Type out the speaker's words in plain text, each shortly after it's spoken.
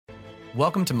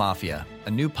Welcome to Mafia,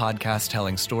 a new podcast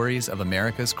telling stories of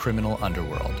America's criminal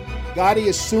underworld. Gotti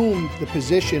assumed the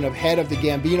position of head of the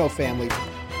Gambino family.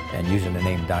 And using the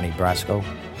name Donnie Brasco,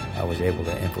 I was able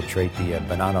to infiltrate the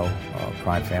Bonanno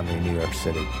crime family in New York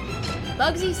City.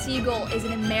 Bugsy Siegel is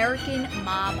an American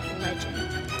mob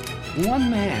legend.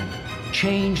 One man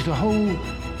changed the whole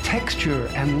texture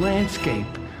and landscape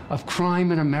of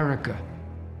crime in America.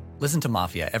 Listen to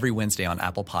Mafia every Wednesday on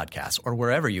Apple Podcasts or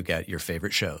wherever you get your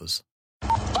favorite shows.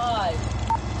 5,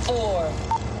 4,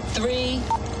 3,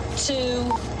 2,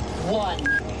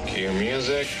 1. Cue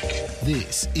music.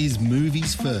 This is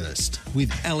Movies First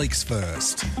with Alex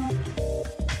First.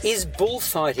 Is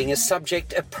bullfighting a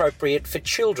subject appropriate for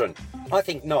children? I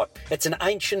think not. It's an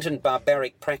ancient and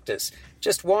barbaric practice.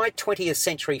 Just why 20th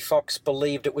Century Fox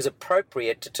believed it was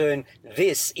appropriate to turn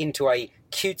this into a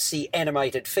cutesy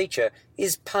animated feature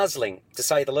is puzzling, to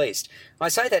say the least. I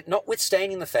say that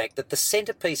notwithstanding the fact that the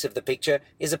centrepiece of the picture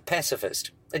is a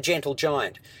pacifist, a gentle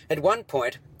giant. At one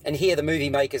point, and here the movie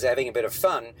makers are having a bit of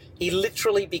fun, he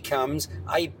literally becomes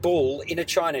a bull in a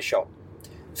china shop.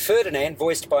 Ferdinand,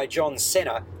 voiced by John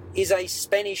Cena, is a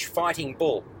Spanish fighting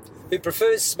bull who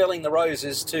prefers smelling the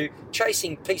roses to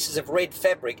chasing pieces of red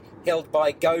fabric held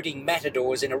by goading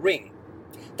matadors in a ring.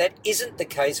 That isn't the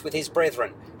case with his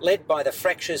brethren, led by the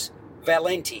fractious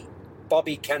Valenti,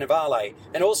 Bobby Cannavale,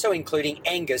 and also including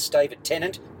Angus, David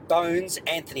Tennant, Bones,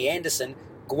 Anthony Anderson,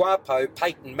 Guapo,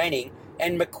 Peyton Manning,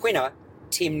 and McQuina,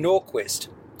 Tim Norquist.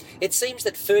 It seems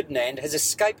that Ferdinand has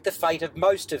escaped the fate of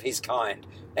most of his kind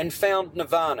and found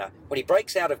nirvana when he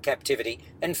breaks out of captivity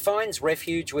and finds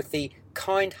refuge with the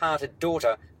kind-hearted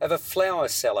daughter of a flower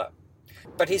seller.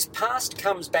 But his past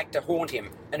comes back to haunt him,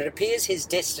 and it appears his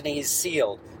destiny is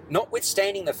sealed,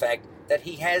 notwithstanding the fact that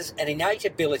he has an innate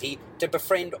ability to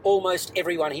befriend almost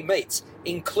everyone he meets,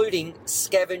 including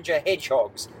scavenger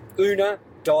hedgehogs, Una,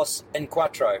 Dos, and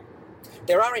Quattro.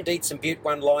 There are indeed some beaut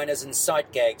one-liners and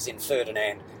sight gags in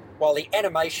Ferdinand, while the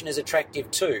animation is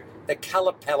attractive too, the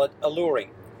colour palette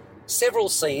alluring. Several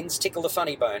scenes tickle the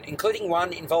funny bone, including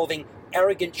one involving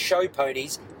arrogant show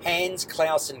ponies Hans,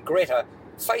 Klaus and Greta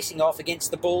facing off against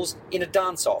the bulls in a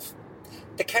dance-off.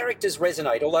 The characters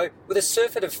resonate, although with a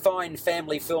surfeit of fine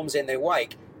family films in their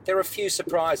wake, there are few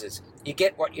surprises. You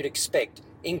get what you'd expect,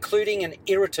 including an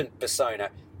irritant persona,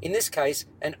 in this case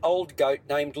an old goat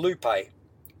named Lupe,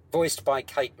 voiced by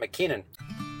Kate McKinnon.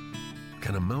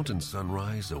 Can a mountain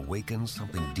sunrise awaken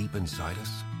something deep inside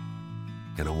us?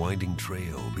 Can a winding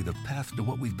trail be the path to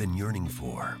what we've been yearning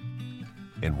for?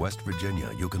 In West Virginia,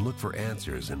 you can look for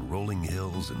answers in rolling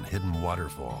hills and hidden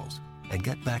waterfalls and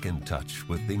get back in touch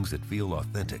with things that feel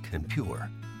authentic and pure.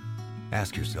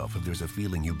 Ask yourself if there's a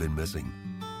feeling you've been missing.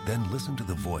 Then listen to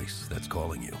the voice that's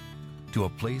calling you to a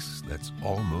place that's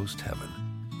almost heaven.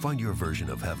 Find your version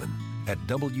of heaven at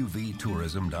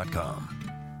wvtourism.com.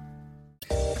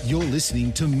 You're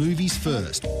listening to Movies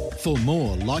First. For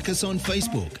more, like us on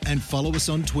Facebook and follow us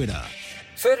on Twitter.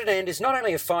 Ferdinand is not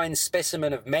only a fine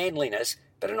specimen of manliness,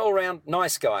 but an all-round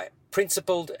nice guy,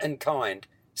 principled and kind.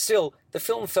 Still, the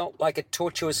film felt like a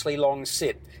tortuously long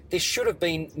sit. This should have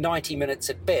been 90 minutes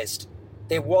at best.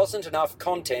 There wasn't enough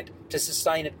content to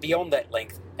sustain it beyond that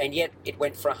length, and yet it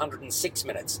went for 106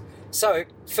 minutes. So,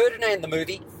 Ferdinand the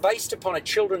movie, based upon a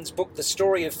children's book, The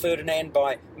Story of Ferdinand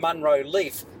by Munro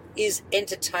Leaf, is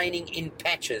entertaining in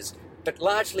patches, but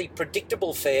largely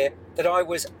predictable fare that I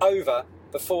was over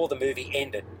before the movie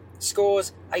ended.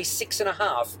 Scores a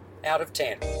 6.5 out of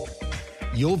 10.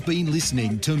 You've been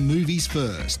listening to Movies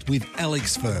First with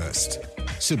Alex First.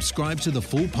 Subscribe to the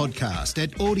full podcast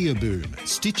at Audioboom,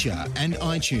 Stitcher and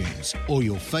iTunes, or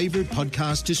your favourite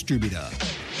podcast distributor.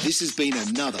 This has been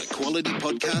another quality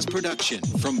podcast production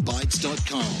from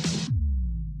Bytes.com.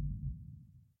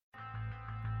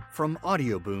 From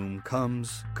Audioboom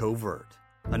comes Covert,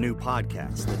 a new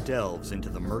podcast that delves into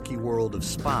the murky world of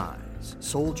spies,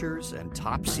 soldiers, and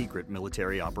top-secret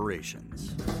military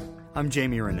operations. I'm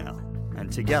Jamie Rennell,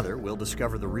 and together we'll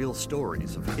discover the real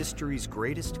stories of history's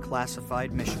greatest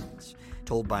classified missions,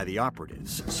 told by the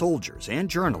operatives, soldiers, and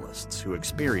journalists who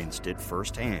experienced it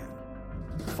firsthand.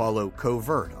 Follow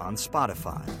Covert on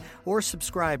Spotify, or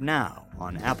subscribe now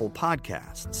on Apple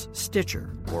Podcasts,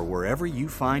 Stitcher, or wherever you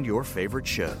find your favorite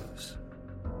shows.